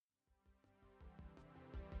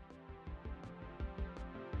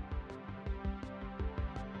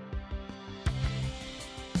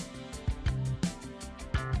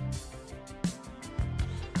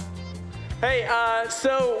Hey,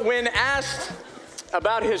 so when asked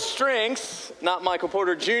about his strengths, not Michael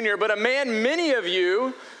Porter Jr., but a man many of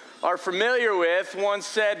you are familiar with once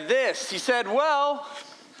said this. He said, well,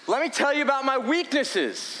 let me tell you about my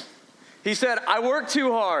weaknesses. He said, I work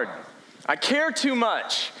too hard, I care too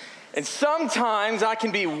much, and sometimes I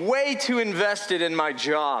can be way too invested in my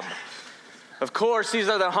job. Of course, these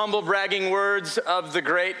are the humble bragging words of the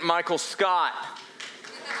great Michael Scott.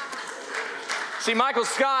 See, Michael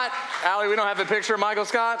Scott, Allie, we don't have a picture of Michael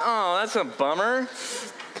Scott. Oh, that's a bummer.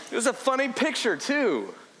 It was a funny picture,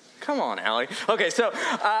 too. Come on, Allie. Okay, so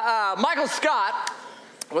Michael Scott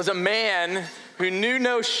was a man who knew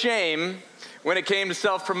no shame when it came to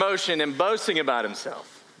self-promotion and boasting about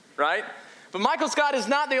himself, right? But Michael Scott is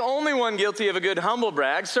not the only one guilty of a good humble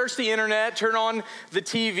brag. Search the internet, turn on the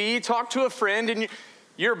TV, talk to a friend, and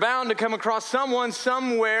you're bound to come across someone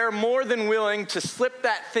somewhere more than willing to slip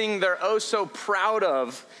that thing they're oh so proud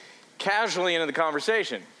of casually into the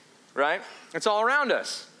conversation, right? It's all around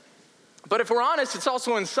us. But if we're honest, it's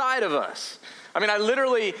also inside of us. I mean, I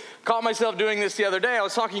literally caught myself doing this the other day. I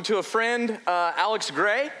was talking to a friend, Alex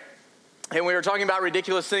Gray, and we were talking about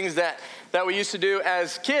ridiculous things that we used to do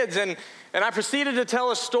as kids. And I proceeded to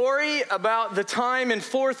tell a story about the time in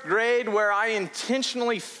fourth grade where I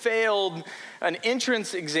intentionally failed an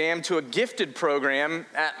entrance exam to a gifted program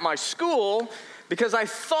at my school because I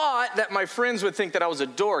thought that my friends would think that I was a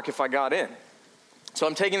dork if I got in. So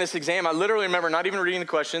I'm taking this exam. I literally remember not even reading the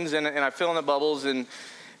questions, and I fill in the bubbles, and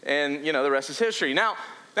you know, the rest is history. Now,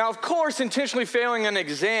 of course, intentionally failing an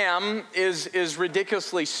exam is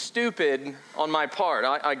ridiculously stupid on my part.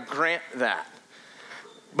 I grant that.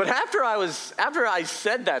 But after I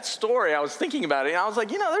said that story, I was thinking about it, and I was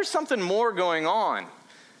like, you know, there's something more going on.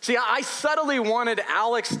 See, I subtly wanted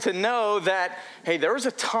Alex to know that, hey, there was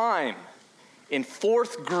a time in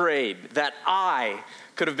fourth grade that I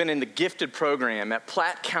could have been in the gifted program at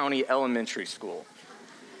Platte County Elementary School.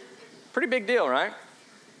 Pretty big deal, right?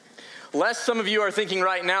 Lest some of you are thinking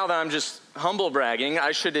right now that I'm just humble bragging,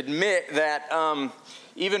 I should admit that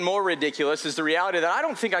even more ridiculous is the reality that I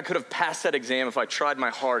don't think I could have passed that exam if I tried my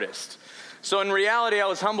hardest. So in reality, I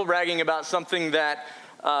was humble bragging about something that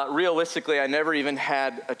realistically I never even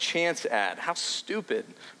had a chance at. How stupid,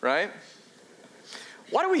 right?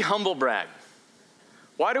 Why do we humble brag?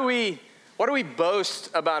 Why do we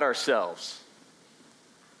boast about ourselves?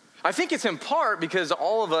 I think it's in part because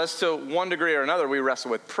all of us, to one degree or another, we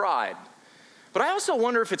wrestle with pride. But I also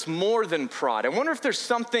wonder if it's more than pride. I wonder if there's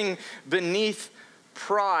something beneath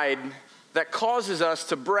pride that causes us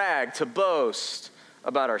to brag, to boast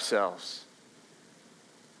about ourselves.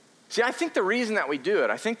 See, I think the reason that we do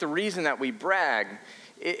it, I think the reason that we brag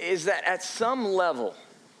is that at some level,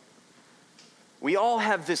 we all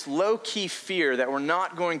have this low-key fear that we're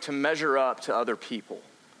not going to measure up to other people.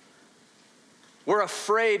 We're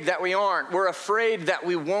afraid that we aren't. We're afraid that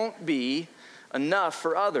we won't be enough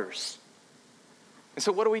for others. And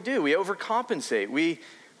so what do? We overcompensate. We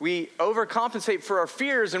overcompensate for our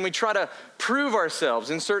fears, and we try to prove ourselves.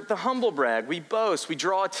 Insert the humble brag. We boast. We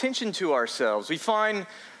draw attention to ourselves. We find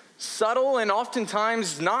subtle and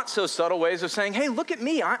oftentimes not so subtle ways of saying, hey, look at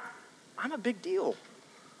me. I'm a big deal.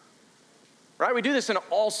 Right? We do this in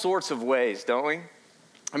all sorts of ways, don't we?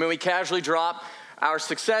 I mean, we casually drop our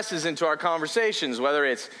successes into our conversations, whether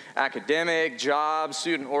it's academic, jobs,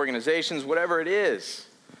 student organizations, whatever it is.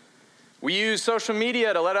 We use social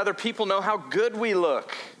media to let other people know how good we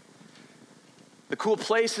look, the cool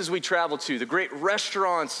places we travel to, the great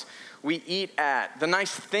restaurants we eat at, the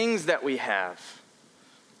nice things that we have.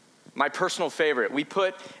 My personal favorite, we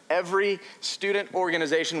put every student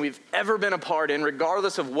organization we've ever been a part in,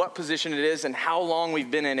 regardless of what position it is and how long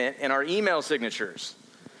we've been in it, in our email signatures,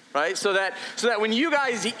 right? So that when you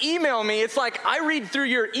guys email me, it's like I read through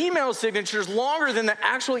your email signatures longer than the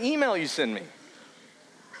actual email you send me.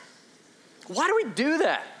 Why do we do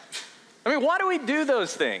that? I mean, why do we do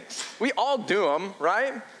those things? We all do them,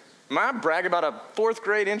 right? I brag about a fourth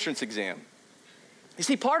grade entrance exam. You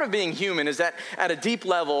see, part of being human is that at a deep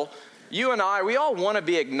level, you and I, we all want to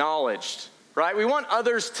be acknowledged, right? We want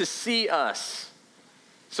others to see us.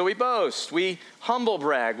 So we boast, we humble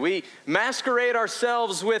brag, we masquerade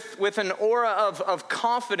ourselves with an aura of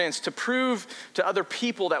confidence to prove to other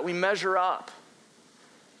people that we measure up.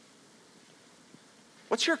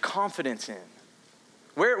 What's your confidence in?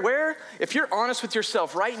 Where, if you're honest with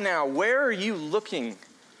yourself right now, where are you looking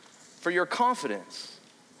for your confidence?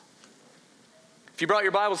 If you brought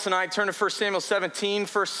your Bibles tonight, turn to 1 Samuel 17.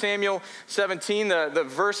 1 Samuel 17, the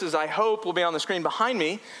verses I hope will be on the screen behind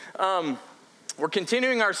me. We're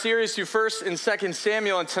continuing our series through 1 and 2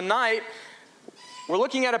 Samuel, and tonight we're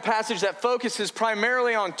looking at a passage that focuses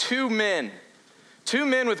primarily on two men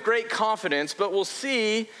with great confidence, but we'll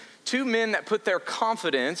see two men that put their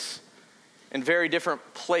confidence in very different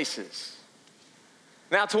places.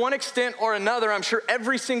 Now, to one extent or another, I'm sure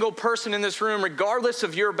every single person in this room, regardless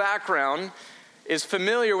of your background, is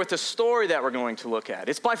familiar with the story that we're going to look at.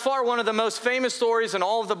 It's by far one of the most famous stories in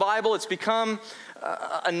all of the Bible. It's become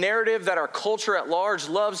a narrative that our culture at large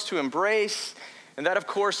loves to embrace, and that, of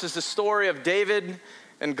course, is the story of David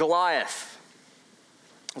and Goliath.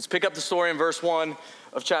 Let's pick up the story in verse 1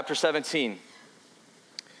 of chapter 17.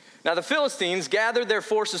 Now the Philistines gathered their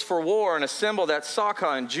forces for war and assembled at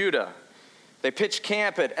Socoh in Judah. They pitched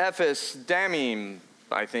camp at Ephes Dammim,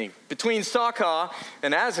 I think, between Socoh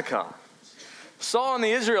and Azekah. Saul and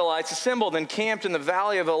the Israelites assembled and camped in the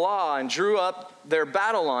valley of Elah and drew up their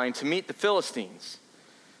battle line to meet the Philistines.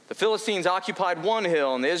 The Philistines occupied one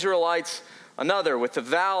hill and the Israelites another, with the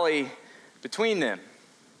valley between them.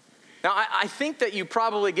 Now, I think that you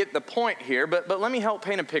probably get the point here, but let me help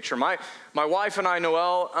paint a picture. My wife and I,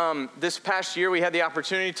 Noelle, this past year we had the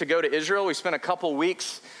opportunity to go to Israel. We spent a couple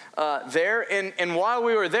weeks there, and while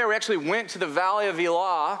we were there, we actually went to the valley of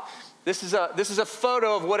Elah. This is a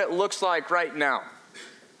photo of what it looks like right now.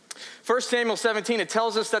 1 Samuel 17, it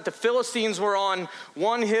tells us that the Philistines were on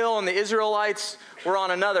one hill and the Israelites were on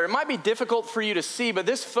another. It might be difficult for you to see, but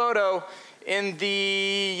this photo in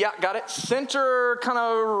the, center kind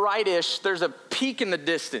of right-ish, there's a peak in the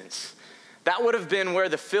distance. That would have been where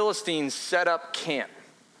the Philistines set up camp.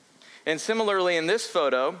 And similarly in this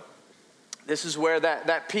photo, this is where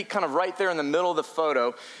that peak kind of right there in the middle of the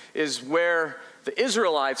photo is where the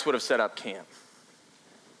Israelites would have set up camp.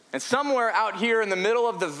 And somewhere out here in the middle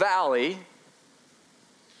of the valley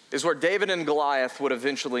is where David and Goliath would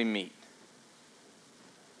eventually meet.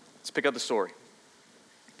 Let's pick up the story.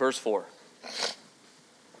 Verse 4.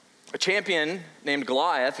 A champion named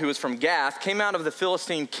Goliath, who was from Gath, came out of the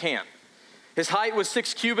Philistine camp. His height was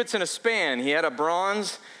 6 cubits and a span. He had a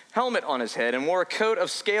bronze helmet on his head and wore a coat of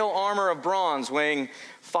scale armor of bronze weighing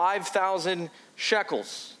 5,000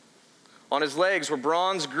 shekels. On his legs were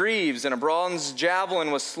bronze greaves, and a bronze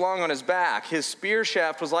javelin was slung on his back. His spear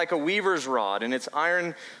shaft was like a weaver's rod, and its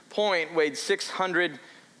iron point weighed 600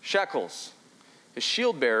 shekels. His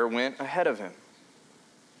shield bearer went ahead of him.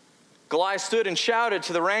 Goliath stood and shouted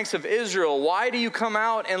to the ranks of Israel, "Why do you come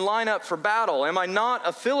out and line up for battle? Am I not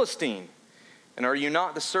a Philistine? And are you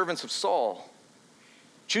not the servants of Saul?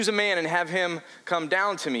 Choose a man and have him come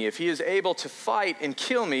down to me. If he is able to fight and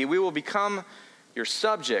kill me, we will become your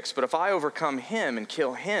subjects. But if I overcome him and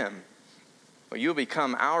kill him, well, you will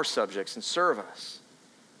become our subjects and serve us."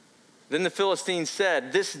 Then the Philistines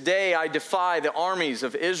said, "This day I defy the armies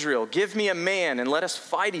of Israel. Give me a man and let us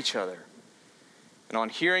fight each other." And on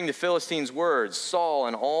hearing the Philistines' words, Saul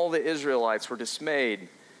and all the Israelites were dismayed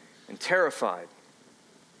and terrified.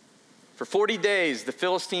 For 40 days the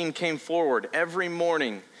Philistine came forward every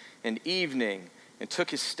morning and evening and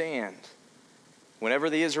took his stand. Whenever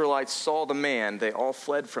the Israelites saw the man, they all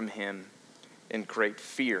fled from him in great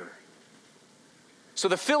fear. So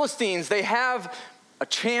the Philistines, they have a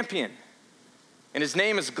champion, and his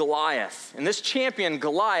name is Goliath. And this champion,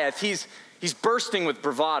 Goliath, he's bursting with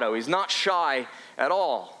bravado. He's not shy at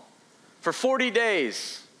all. For 40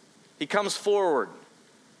 days, he comes forward,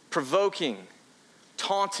 provoking,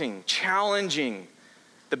 taunting, challenging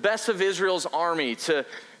the best of Israel's army to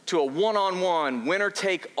a one-on-one,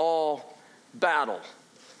 winner-take-all battle.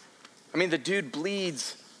 I mean, the dude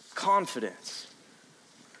bleeds confidence.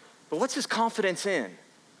 But what's his confidence in?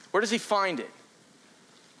 Where does he find it?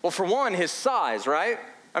 Well, for one, his size, right?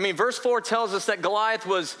 I mean, verse 4 tells us that Goliath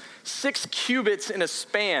was 6 cubits in a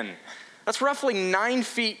span. That's roughly 9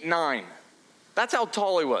 feet 9. That's how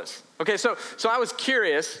tall he was. Okay, so I was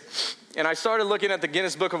curious, and I started looking at the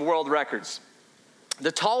Guinness Book of World Records.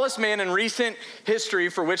 The tallest man in recent history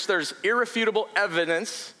for which there's irrefutable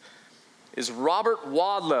evidence is Robert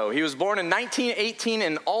Wadlow. He was born in 1918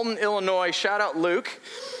 in Alton, Illinois. Shout out Luke.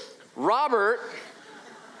 Robert,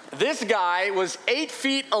 this guy was 8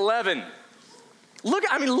 feet 11. Look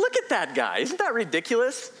at that guy. Isn't that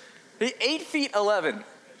ridiculous? 8 feet 11. It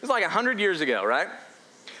was like 100 years ago, right?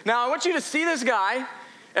 Now, I want you to see this guy,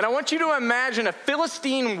 and I want you to imagine a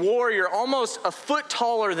Philistine warrior almost a foot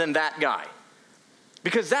taller than that guy.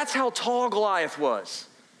 Because that's how tall Goliath was.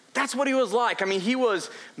 That's what he was like. I mean, he was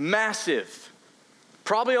massive.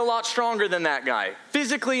 Probably a lot stronger than that guy.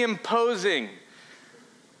 Physically imposing.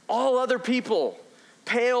 All other people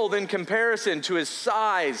paled in comparison to his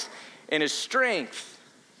size and his strength.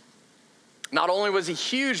 Not only was he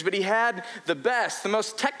huge, but he had the best, the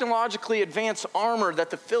most technologically advanced armor that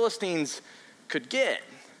the Philistines could get.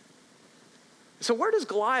 So where does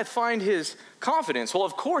Goliath find his confidence? Well,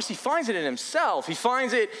 of course, he finds it in himself. He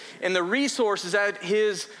finds it in the resources at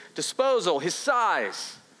his disposal, his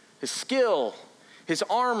size, his skill, his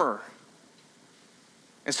armor.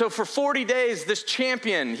 And so for 40 days, this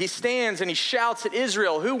champion, he stands and he shouts at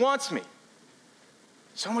Israel, "Who wants me?"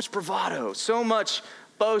 So much bravado, so much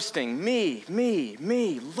boasting. Me,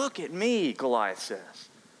 look at me, Goliath says.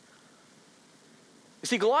 You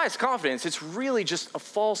see, Goliath's confidence, it's really just a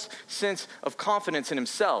false sense of confidence in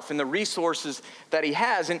himself, in the resources that he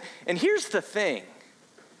has. And here's the thing.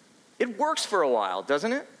 It works for a while,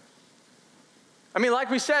 doesn't it? I mean, like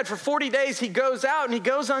we said, for 40 days, he goes out and he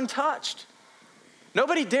goes untouched.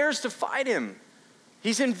 Nobody dares to fight him.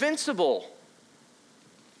 He's invincible.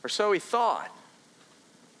 Or so he thought.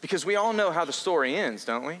 Because we all know how the story ends,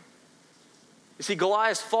 don't we? You see,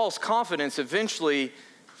 Goliath's false confidence eventually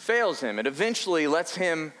fails him. It eventually lets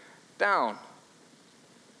him down.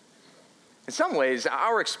 In some ways,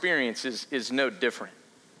 our experience is no different.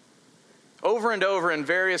 Over and over in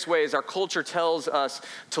various ways, our culture tells us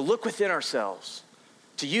to look within ourselves,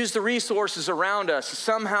 to use the resources around us, to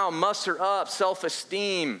somehow muster up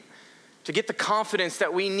self-esteem, to get the confidence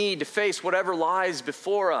that we need to face whatever lies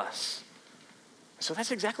before us. So that's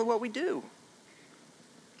exactly what we do.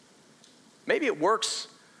 Maybe it works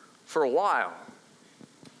for a while.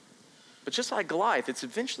 But just like Goliath, it's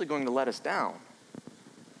eventually going to let us down.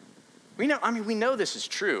 We know this is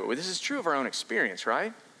true. This is true of our own experience,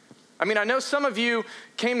 right? I mean, I know some of you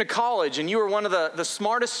came to college and you were one of the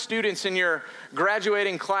smartest students in your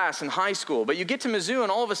graduating class in high school, but you get to Mizzou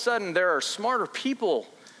and all of a sudden there are smarter people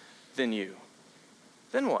than you.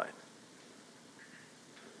 Then what?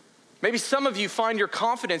 Maybe some of you find your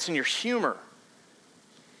confidence in your humor.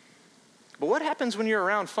 But what happens when you're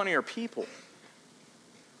around funnier people?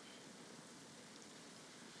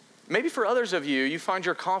 Maybe for others of you, you find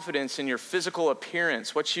your confidence in your physical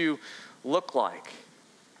appearance, what you look like.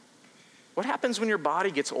 What happens when your body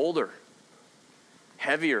gets older,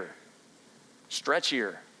 heavier,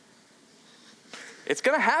 stretchier? It's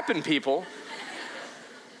going to happen, people.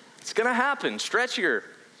 It's going to happen, stretchier.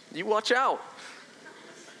 You watch out.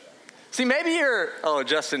 See, maybe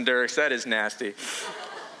Justin Dirks, that is nasty.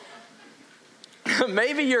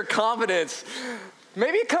 Maybe your confidence,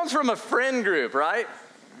 maybe it comes from a friend group, right?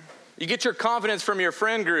 You get your confidence from your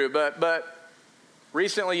friend group, but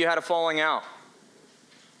recently you had a falling out.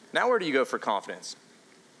 Now where do you go for confidence?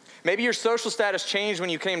 Maybe your social status changed when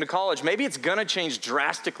you came to college. Maybe it's going to change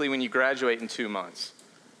drastically when you graduate in 2 months.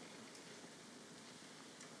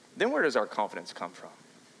 Then where does our confidence come from?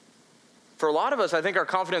 For a lot of us, I think our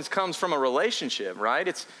confidence comes from a relationship, right?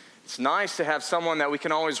 It's nice to have someone that we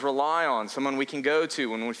can always rely on, someone we can go to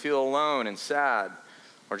when we feel alone and sad,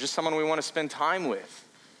 or just someone we want to spend time with.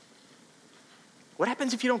 What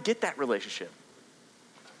happens if you don't get that relationship?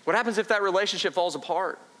 What happens if that relationship falls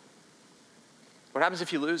apart? What happens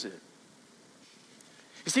if you lose it?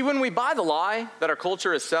 You see, when we buy the lie that our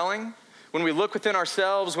culture is selling, when we look within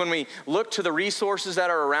ourselves, when we look to the resources that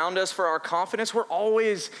are around us for our confidence, we're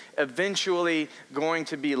always eventually going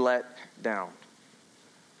to be let down.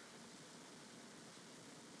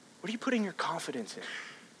 What are you putting your confidence in?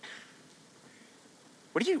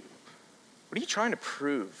 What are you trying to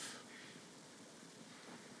prove?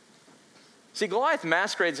 See, Goliath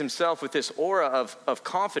masquerades himself with this aura of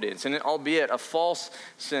confidence, and albeit a false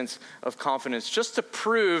sense of confidence, just to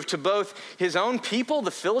prove to both his own people,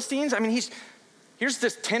 the Philistines. I mean, here's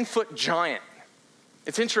this 10-foot giant.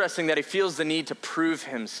 It's interesting that he feels the need to prove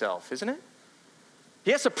himself, isn't it?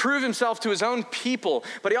 He has to prove himself to his own people,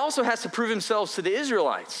 but he also has to prove himself to the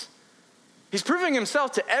Israelites. He's proving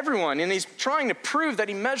himself to everyone, and he's trying to prove that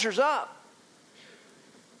he measures up.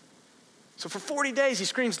 So for 40 days, he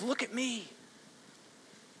screams, "Look at me."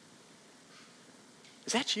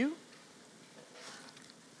 Is that you?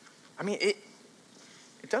 I mean, it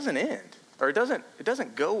doesn't end, or it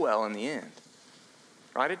doesn't go well in the end,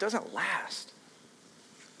 right? It doesn't last.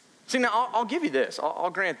 See, now I'll give you this. I'll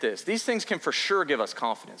grant this. These things can for sure give us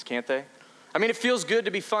confidence, can't they? I mean, it feels good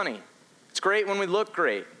to be funny. It's great when we look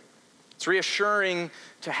great. It's reassuring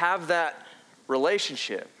to have that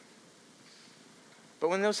relationship. But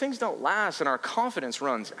when those things don't last and our confidence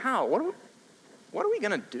runs out, what are we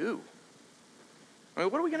going to do? I mean,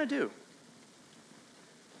 what are we going to do?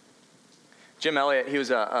 Jim Elliot, he was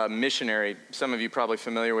a missionary. Some of you probably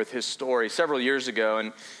familiar with his story several years ago.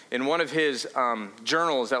 And in one of his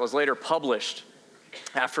journals that was later published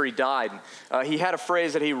after he died, he had a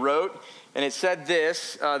phrase that he wrote, and it said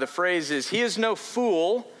this. The phrase is, "He is no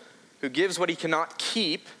fool who gives what he cannot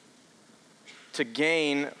keep to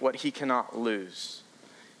gain what he cannot lose."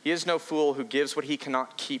 He is no fool who gives what he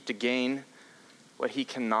cannot keep to gain what he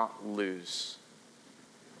cannot lose.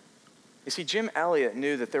 You see, Jim Elliot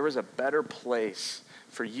knew that there was a better place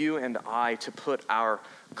for you and I to put our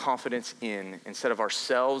confidence in instead of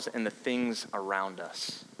ourselves and the things around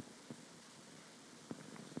us.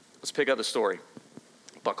 Let's pick up the story.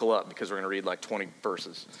 Buckle up because we're going to read like 20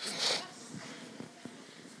 verses.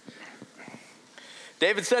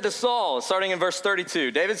 David said to Saul, starting in verse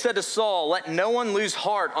 32, David said to Saul, "Let no one lose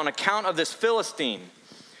heart on account of this Philistine.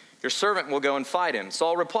 Your servant will go and fight him."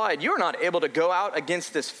 Saul replied, "You are not able to go out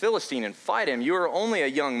against this Philistine and fight him. You are only a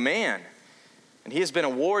young man, and he has been a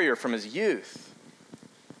warrior from his youth."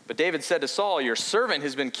 But David said to Saul, "Your servant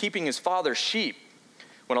has been keeping his father's sheep.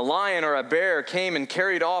 When a lion or a bear came and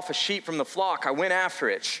carried off a sheep from the flock, I went after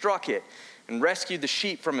it, struck it, and rescued the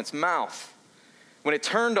sheep from its mouth. When it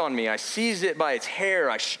turned on me, I seized it by its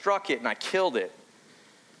hair, I struck it, and I killed it.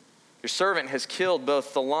 Your servant has killed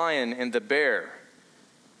both the lion and the bear.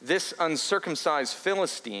 This uncircumcised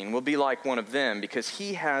Philistine will be like one of them, because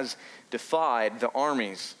he has defied the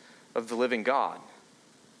armies of the living God.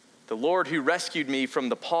 The Lord who rescued me from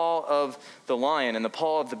the paw of the lion and the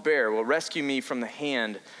paw of the bear will rescue me from the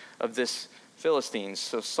hand of this Philistine."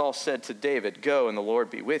 So Saul said to David, "Go, and the Lord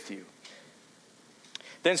be with you."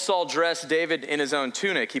 Then Saul dressed David in his own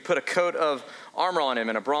tunic. He put a coat of armor on him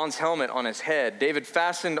and a bronze helmet on his head. David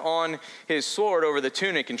fastened on his sword over the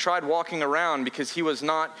tunic and tried walking around because he was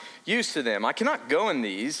not used to them. "I cannot go in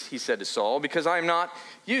these," he said to Saul, "because I am not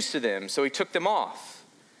used to them." So he took them off.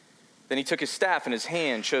 Then he took his staff in his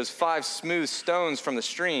hand, chose 5 smooth stones from the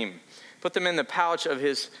stream, put them in the pouch of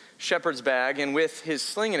his shepherd's bag, and with his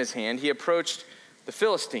sling in his hand, he approached the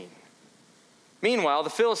Philistine. Meanwhile, the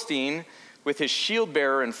Philistine, with his shield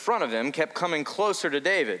bearer in front of him, kept coming closer to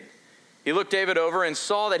David. He looked David over and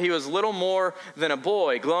saw that he was little more than a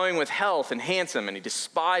boy, glowing with health and handsome, and he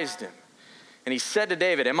despised him. And he said to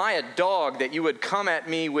David, "Am I a dog that you would come at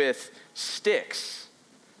me with sticks?"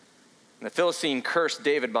 And the Philistine cursed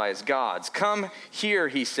David by his gods. "Come here,"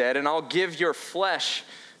 he said, "and I'll give your flesh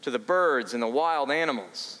to the birds and the wild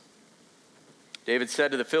animals." David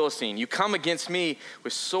said to the Philistine, "You come against me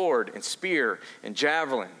with sword and spear and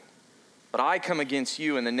javelin, but I come against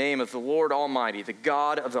you in the name of the Lord Almighty, the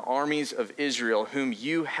God of the armies of Israel, whom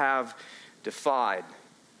you have defied.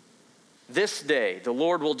 This day the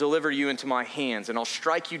Lord will deliver you into my hands, and I'll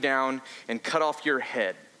strike you down and cut off your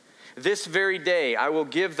head. This very day I will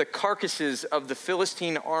give the carcasses of the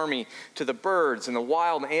Philistine army to the birds and the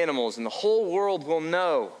wild animals, and the whole world will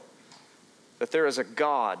know that there is a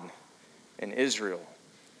God in Israel.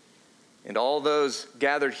 And all those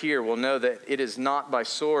gathered here will know that it is not by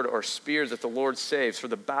sword or spear that the Lord saves, for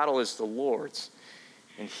the battle is the Lord's,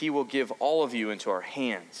 and he will give all of you into our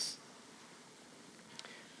hands."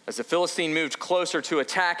 As the Philistine moved closer to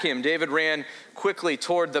attack him, David ran quickly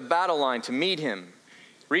toward the battle line to meet him.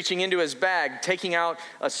 Reaching into his bag, taking out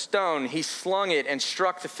a stone, he slung it and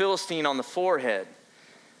struck the Philistine on the forehead.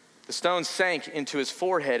 The stone sank into his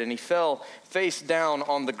forehead, and he fell face down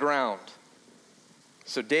on the ground.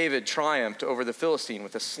 So David triumphed over the Philistine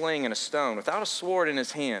with a sling and a stone. Without a sword in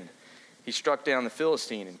his hand, he struck down the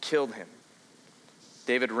Philistine and killed him.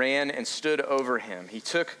 David ran and stood over him. He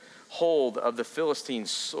took hold of the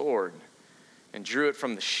Philistine's sword and drew it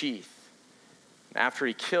from the sheath. And after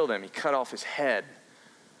he killed him, he cut off his head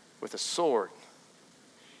with a sword.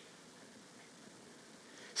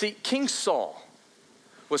 See, King Saul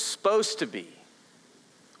was supposed to be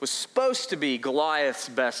Goliath's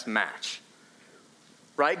best match,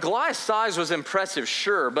 right? Goliath's size was impressive,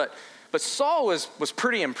 sure, but Saul was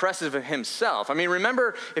pretty impressive himself. I mean,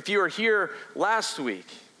 remember, if you were here last week,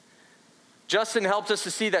 Justin helped us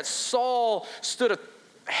to see that Saul stood a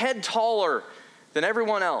head taller than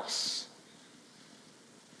everyone else.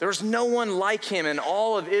 There was no one like him in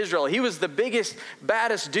all of Israel. He was the biggest,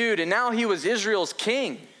 baddest dude, and now he was Israel's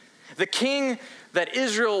king, the king that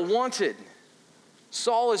Israel wanted.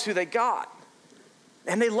 Saul is who they got,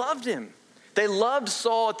 and they loved him. They loved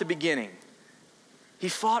Saul at the beginning. He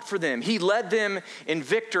fought for them. He led them in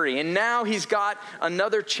victory, and now he's got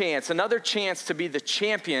another chance to be the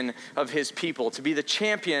champion of his people, to be the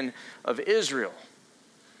champion of Israel.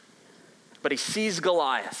 But he sees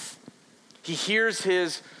Goliath. He hears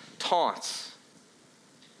his taunts.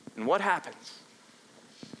 And what happens?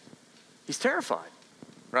 He's terrified,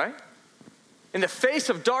 right? In the face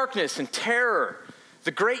of darkness and terror, the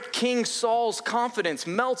great King Saul's confidence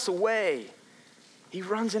melts away. He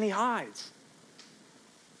runs and he hides.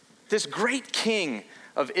 This great king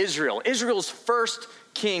of Israel, Israel's first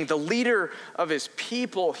king, the leader of his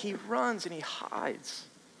people, he runs and he hides.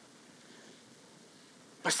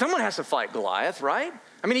 But someone has to fight Goliath, right?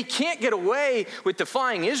 I mean, he can't get away with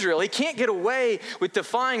defying Israel. He can't get away with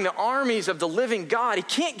defying the armies of the living God. He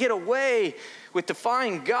can't get away with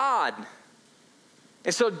defying God.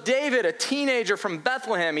 And so David, a teenager from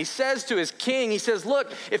Bethlehem, he says to his king, he says,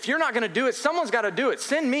 look, if you're not going to do it, someone's got to do it.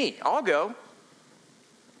 Send me. I'll go.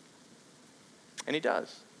 And he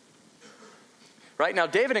does. Right now,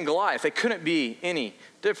 David and Goliath, they couldn't be any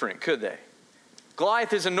different, could they?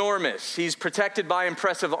 Goliath is enormous. He's protected by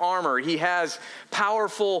impressive armor. He has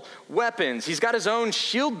powerful weapons. He's got his own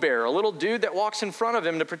shield bearer, a little dude that walks in front of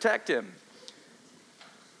him to protect him.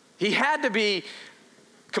 He had to be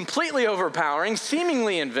completely overpowering,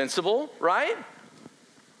 seemingly invincible, right?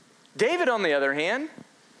 David, on the other hand,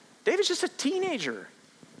 David's just a teenager.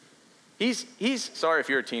 He's sorry if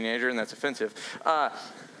you're a teenager and that's offensive.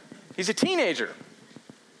 He's a teenager,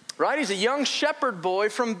 right? He's a young shepherd boy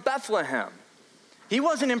from Bethlehem. He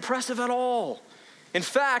wasn't impressive at all. In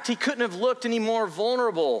fact, he couldn't have looked any more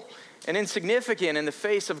vulnerable and insignificant in the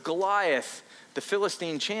face of Goliath, the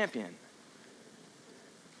Philistine champion.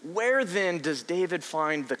 Where then does David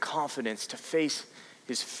find the confidence to face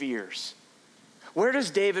his fears? Where does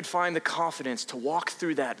David find the confidence to walk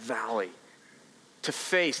through that valley, to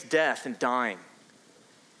face death and dying?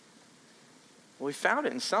 Well, he found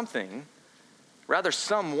it in something, rather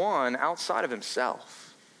someone outside of himself.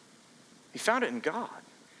 He found it in God.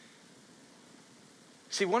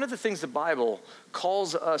 See, one of the things the Bible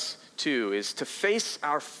calls us to is to face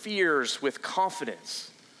our fears with confidence.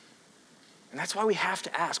 And that's why we have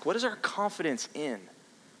to ask, what is our confidence in?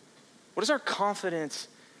 What is our confidence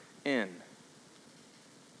in?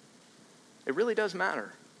 It really does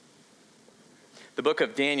matter. The book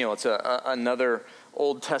of Daniel, it's another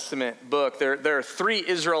Old Testament book. There are three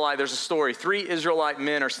Israelite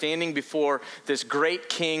men are standing before this great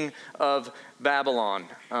king of Babylon.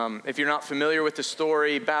 If you're not familiar with the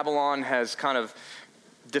story, Babylon has kind of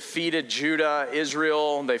defeated Judah,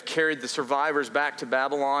 Israel. They've carried the survivors back to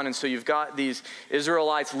Babylon. And so you've got these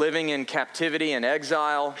Israelites living in captivity and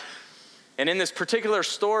exile. And in this particular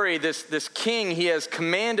story, this king, he has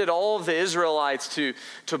commanded all of the Israelites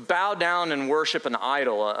to bow down and worship an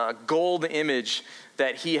idol, a gold image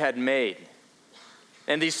that he had made.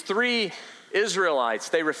 And these three Israelites,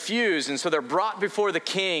 they refuse, and so they're brought before the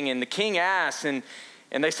king, and the king asks, and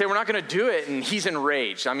they say, we're not going to do it, and he's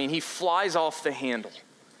enraged. I mean, he flies off the handle.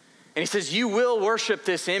 And he says, you will worship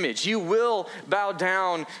this image. You will bow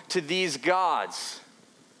down to these gods.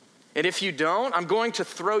 And if you don't, I'm going to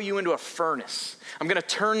throw you into a furnace. I'm going to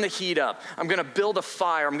turn the heat up. I'm going to build a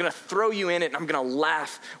fire. I'm going to throw you in it, and I'm going to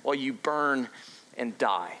laugh while you burn and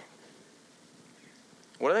die.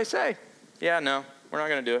 What do they say? Yeah, no, we're not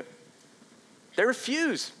going to do it. They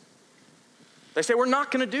refuse. They say, we're not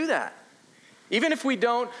going to do that. Even if we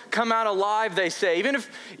don't come out alive, they say, even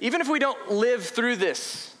if we don't live through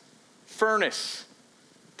this furnace,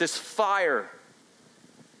 this fire,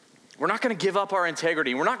 we're not going to give up our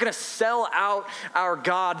integrity. We're not going to sell out our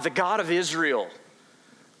God, the God of Israel,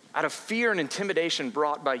 out of fear and intimidation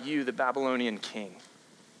brought by you, the Babylonian king.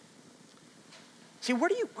 See, where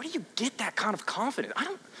do you get that kind of confidence?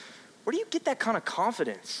 Where do you get that kind of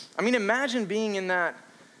confidence? I mean, imagine being in that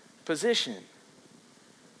position.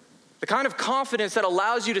 The kind of confidence that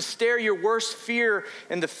allows you to stare your worst fear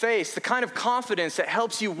in the face. The kind of confidence that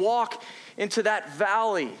helps you walk into that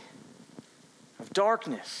valley of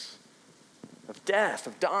darkness, of death,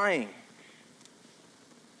 of dying.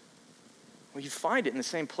 Well, you find it in the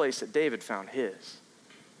same place that David found his.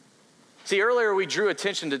 See, earlier we drew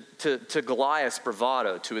attention to Goliath's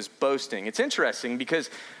bravado, to his boasting. It's interesting because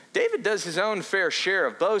David does his own fair share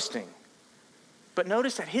of boasting. But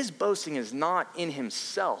notice that his boasting is not in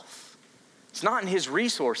himself. It's not in his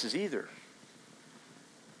resources either.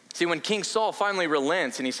 See, when King Saul finally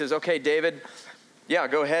relents and he says, okay, David, yeah,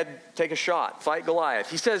 go ahead, take a shot, fight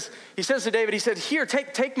Goliath. He says to David, he said, here,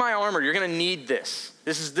 take my armor. You're going to need this.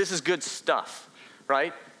 This is good stuff,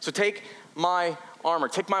 right? So take my armor,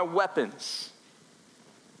 take my weapons.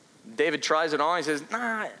 David tries it on. He says,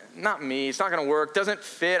 nah, not me. It's not going to work. Doesn't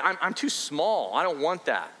fit. I'm too small. I don't want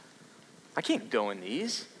that. I can't go in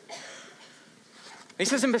these. And he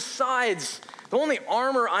says, and besides, the only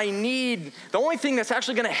armor I need, the only thing that's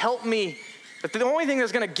actually going to help me, the only thing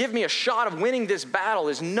that's going to give me a shot of winning this battle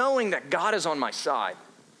is knowing that God is on my side.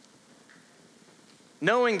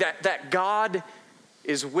 Knowing that God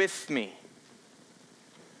is with me.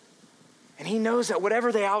 And he knows that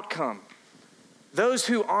whatever the outcome, those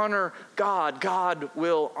who honor God, God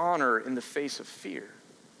will honor in the face of fear.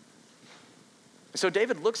 So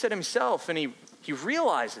David looks at himself and he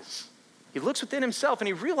realizes, he looks within himself and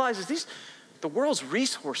he realizes the world's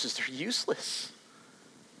resources, they're useless.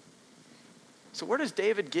 So where does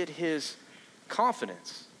David get his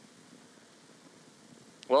confidence?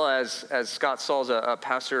 Well, as Scott Saul's a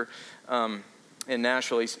pastor in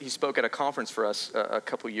Nashville, he spoke at a conference for us a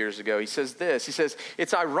couple years ago. He says this, he says,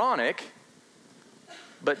 it's ironic,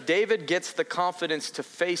 but David gets the confidence to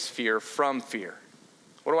face fear from fear.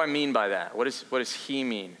 What do I mean by that? What does he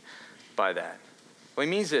mean by that? Well, he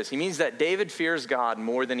means this. He means that David fears God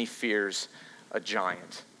more than he fears a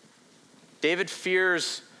giant. David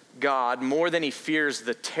fears God more than he fears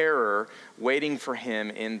the terror waiting for him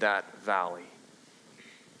in that valley.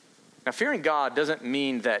 Now, fearing God doesn't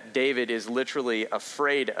mean that David is literally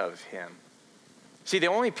afraid of him. See, the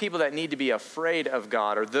only people that need to be afraid of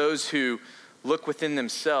God are those who look within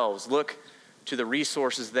themselves, look to the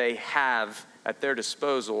resources they have at their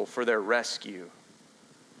disposal for their rescue.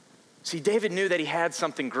 See, David knew that he had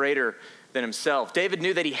something greater than himself. David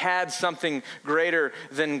knew that he had something greater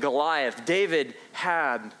than Goliath. David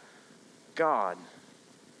had God,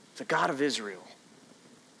 the God of Israel.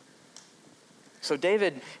 So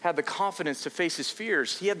David had the confidence to face his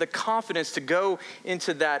fears. He had the confidence to go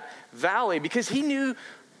into that valley because he knew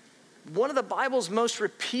one of the Bible's most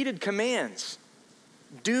repeated commands: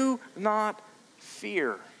 do not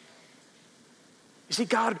fear. You see,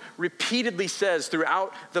 God repeatedly says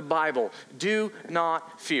throughout the Bible, do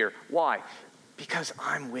not fear. Why? Because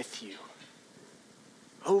I'm with you.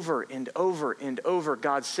 Over and over and over,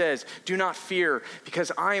 God says, do not fear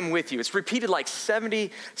because I am with you. It's repeated like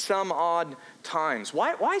 70 some odd times.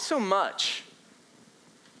 Why so much?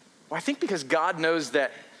 Well, I think because God knows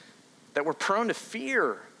that we're prone to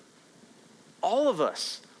fear. All of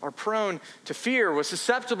us are prone to fear. We're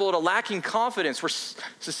susceptible to lacking confidence. We're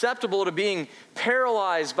susceptible to being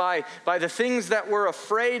paralyzed by the things that we're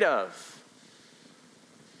afraid of.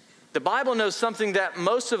 The Bible knows something that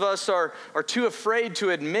most of us are too afraid to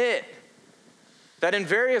admit, that in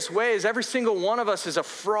various ways, every single one of us is a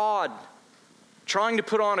fraud, trying to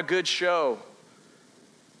put on a good show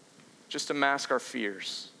just to mask our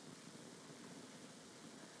fears.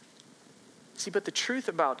 See, but the truth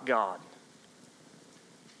about God,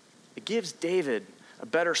 it gives David a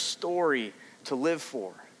better story to live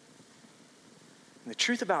for. And the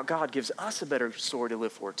truth about God gives us a better story to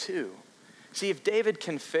live for too. See, if David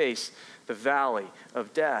can face the valley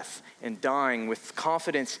of death and dying with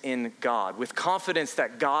confidence in God, with confidence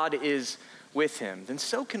that God is with him, then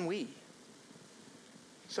so can we.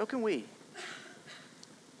 So can we.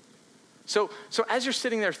 So as you're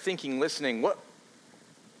sitting there thinking, listening,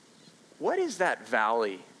 what is that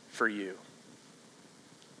valley for you?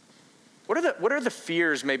 What are the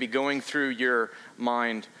fears maybe going through your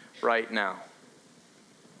mind right now?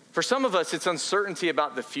 For some of us, it's uncertainty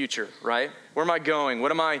about the future, right? Where am I going?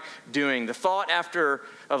 What am I doing? The thought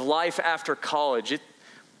of life after college,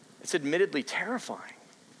 it's admittedly terrifying.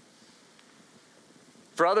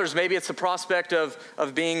 For others, maybe it's the prospect of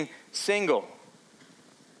being single.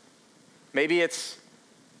 Maybe it's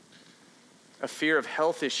a fear of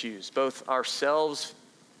health issues, both ourselves,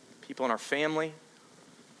 people in our family.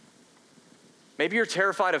 Maybe you're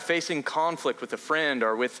terrified of facing conflict with a friend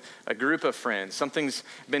or with a group of friends. Something's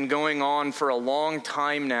been going on for a long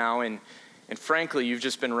time now, and frankly, you've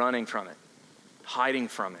just been running from it, hiding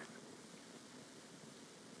from it.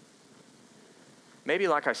 Maybe,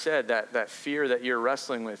 like I said, that fear that you're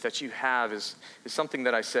wrestling with, that you have, is something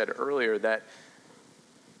that I said earlier, that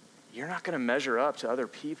you're not going to measure up to other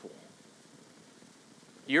people.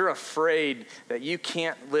 You're afraid that you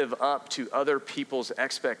can't live up to other people's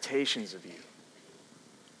expectations of you.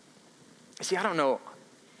 See, I don't know.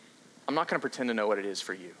 I'm not going to pretend to know what it is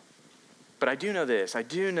for you. But I do know this. I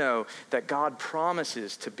do know that God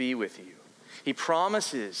promises to be with you. He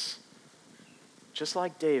promises, just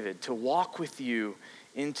like David, to walk with you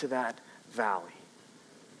into that valley.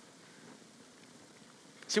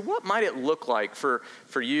 See, what might it look like for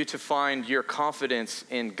you to find your confidence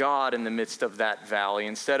in God in the midst of that valley,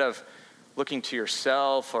 instead of looking to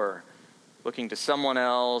yourself or looking to someone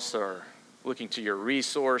else or looking to your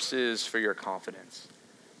resources for your confidence?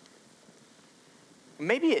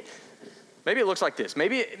 Maybe it looks like this.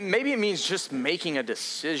 Maybe it means just making a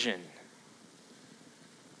decision.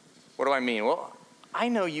 What do I mean? Well, I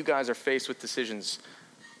know you guys are faced with decisions,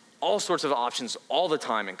 all sorts of options all the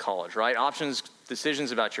time in college, right?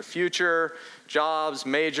 Decisions about your future, jobs,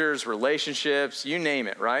 majors, relationships, you name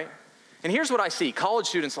it, right? And here's what I see. College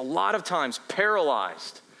students a lot of times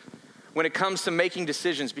paralyzed when it comes to making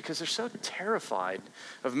decisions because they're so terrified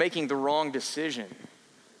of making the wrong decision.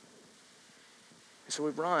 So we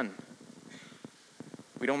run.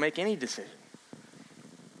 We don't make any decision.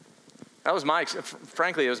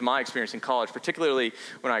 Frankly, it was my experience in college, particularly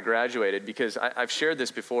when I graduated, because I've shared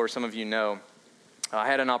this before, some of you know. I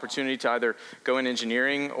had an opportunity to either go in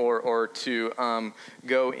engineering or to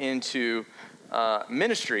go into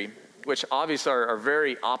ministry, which obviously are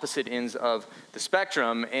very opposite ends of the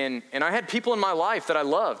spectrum. And I had people in my life that I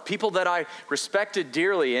loved, people that I respected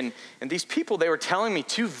dearly. And these people, they were telling me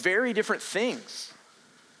two very different things,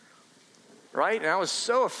 right? And I was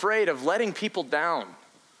so afraid of letting people down,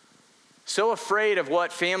 so afraid of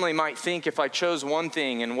what family might think if I chose one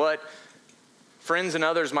thing and what friends and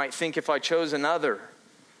others might think if I chose another.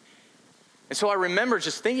 And so I remember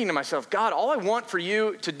just thinking to myself, God, all I want for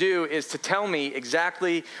you to do is to tell me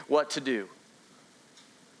exactly what to do.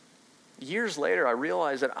 Years later, I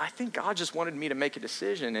realized that I think God just wanted me to make a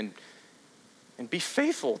decision and be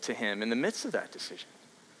faithful to him in the midst of that decision.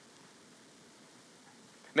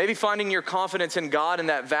 Maybe finding your confidence in God in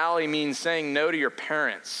that valley means saying no to your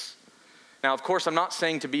parents. Now, of course, I'm not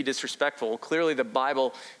saying to be disrespectful. Clearly, the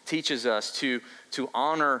Bible teaches us to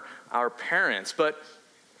honor our parents. But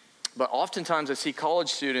oftentimes I see college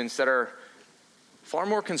students that are far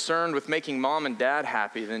more concerned with making mom and dad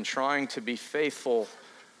happy than trying to be faithful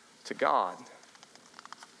to God.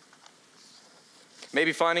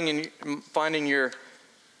 Maybe finding your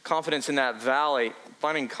confidence in that valley,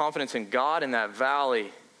 finding confidence in God in that valley,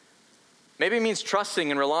 maybe it means trusting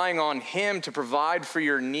and relying on him to provide for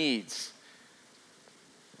your needs.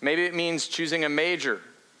 Maybe it means choosing a major,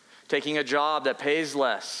 taking a job that pays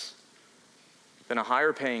less than a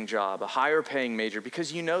higher paying job, a higher paying major,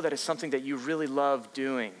 because you know that it's something that you really love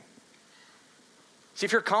doing. See,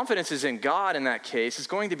 if your confidence is in God in that case, it's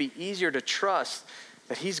going to be easier to trust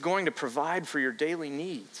that he's going to provide for your daily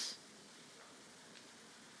needs.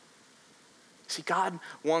 See, God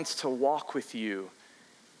wants to walk with you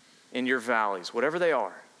in your valleys, whatever they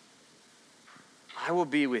are. I will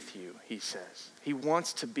be with you, he says. He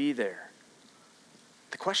wants to be there.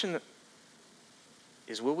 The question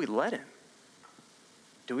is, will we let him?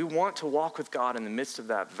 Do we want to walk with God in the midst of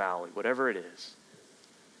that valley, whatever it is?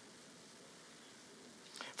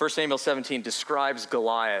 1 Samuel 17 describes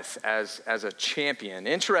Goliath as a champion.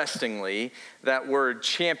 Interestingly, that word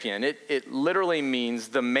champion, it literally means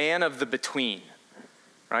the man of the between,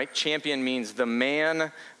 right? Champion means the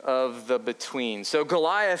man of the between. So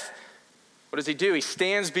Goliath, what does he do? He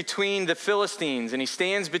stands between the Philistines, and he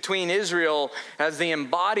stands between Israel as the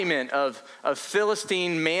embodiment of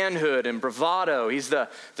Philistine manhood and bravado. He's the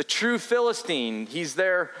true Philistine. He's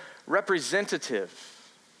their representative.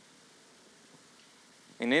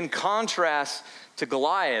 And in contrast to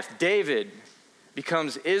Goliath, David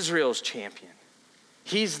becomes Israel's champion.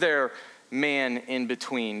 He's their man in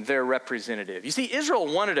between, their representative. You see,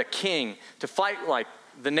 Israel wanted a king to fight like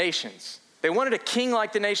the nations. They wanted a king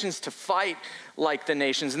like the nations to fight like the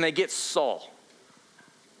nations, and they get Saul.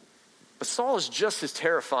 But Saul is just as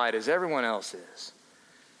terrified as everyone else is.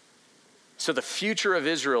 So the future of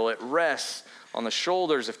Israel, it rests on the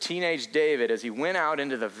shoulders of teenage David as he went out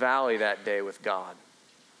into the valley that day with God.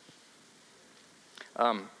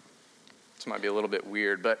 This might be a little bit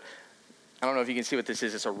weird, but I don't know if you can see what this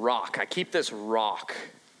is. It's a rock. I keep this rock.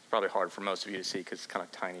 Probably hard for most of you to see because it's kind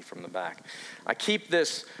of tiny from the back. I keep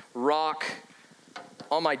this rock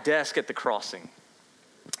on my desk at the crossing.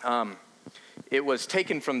 It was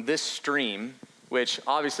taken from this stream, which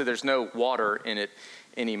obviously there's no water in it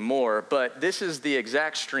anymore, but this is the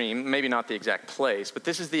exact stream, maybe not the exact place, but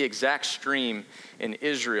this is the exact stream in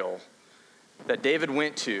Israel that David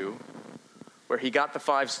went to where he got the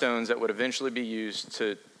 5 stones that would eventually be used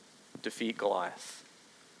to defeat Goliath.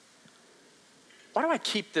 Why do I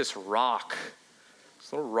keep this rock,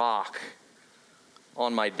 this little rock,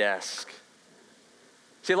 on my desk?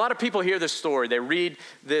 See, a lot of people hear this story. They read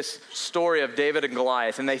this story of David and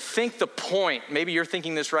Goliath, and they think the point, maybe you're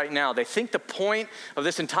thinking this right now, they think the point of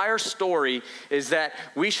this entire story is that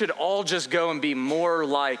we should all just go and be more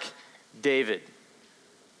like David,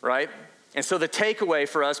 right? And so the takeaway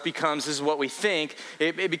for us becomes, this is what we think,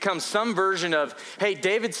 it becomes some version of, hey,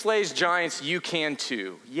 David slays giants, you can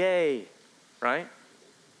too. Yay. Right?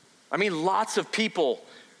 I mean, lots of people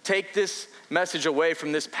take this message away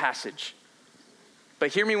from this passage.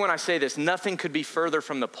 But hear me when I say this, nothing could be further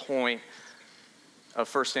from the point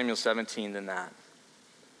of 1 Samuel 17 than that.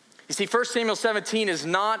 You see, 1 Samuel 17 is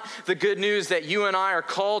not the good news that you and I are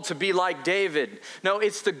called to be like David. No,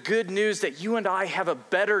 it's the good news that you and I have a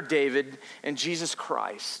better David in Jesus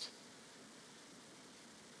Christ.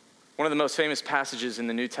 One of the most famous passages in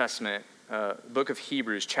the New Testament, book of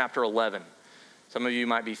Hebrews, chapter 11. Some of you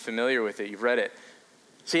might be familiar with it. You've read it.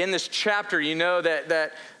 See, in this chapter, you know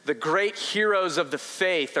that the great heroes of the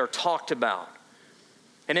faith are talked about.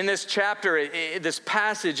 And in this chapter, this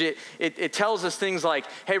passage, it tells us things like,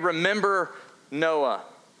 hey, remember Noah.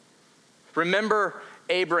 Remember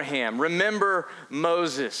Abraham. Remember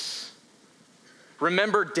Moses.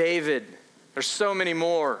 Remember David. There's so many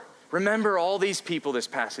more. Remember all these people, this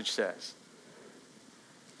passage says.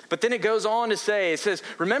 But then it goes on to say, it says,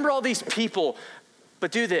 remember all these people,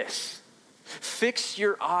 but do this. Fix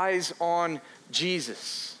your eyes on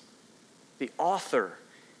Jesus, the author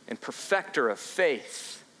and perfecter of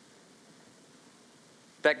faith.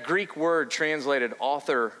 That Greek word translated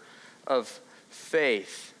author of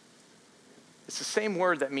faith, it's the same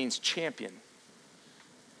word that means champion.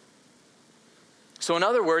 So in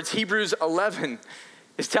other words, Hebrews 11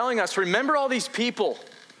 is telling us, remember all these people.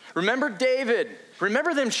 Remember David.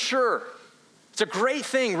 Remember them, sure. It's a great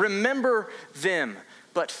thing. Remember them.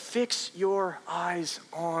 But fix your eyes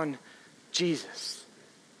on Jesus.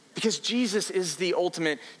 Because Jesus is the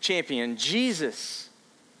ultimate champion. Jesus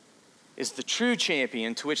is the true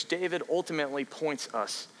champion to which David ultimately points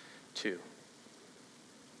us to.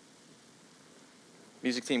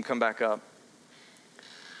 Music team, come back up.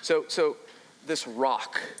 So this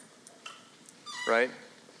rock, right?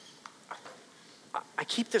 I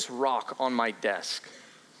keep this rock on my desk.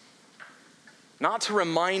 Not to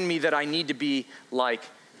remind me that I need to be like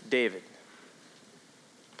David,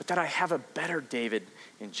 but that I have a better David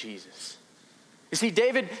in Jesus. You see,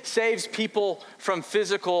 David saves people from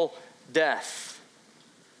physical death.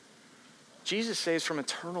 Jesus saves from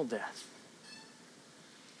eternal death.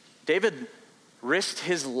 David risked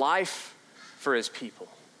his life for his people.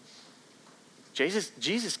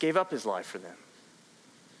 Jesus gave up his life for them.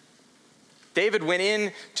 David went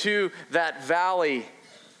into that valley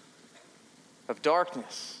of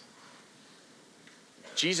darkness.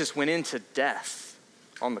 Jesus went into death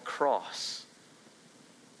on the cross.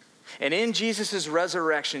 And in Jesus'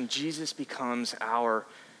 resurrection, Jesus becomes our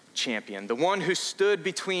champion, the one who stood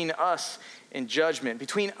between us and judgment,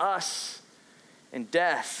 between us and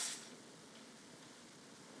death.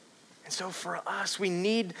 And so for us, we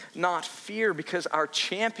need not fear because our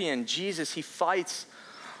champion, Jesus, he fights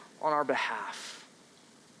on our behalf.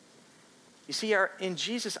 You see, in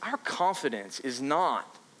Jesus, our confidence is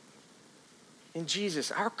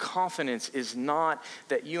not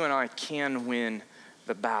that you and I can win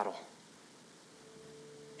the battle.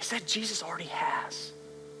 It's that Jesus already has.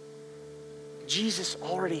 Jesus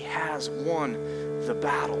already has won the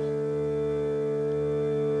battle.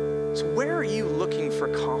 So where are you looking for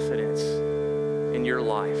confidence in your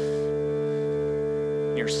life?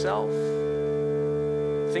 In yourself?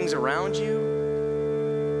 Things around you?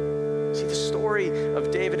 See, the story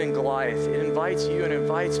of David and Goliath, it invites you and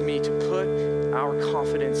invites me to put our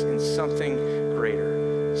confidence in something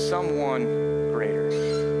greater, someone greater,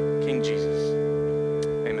 King Jesus.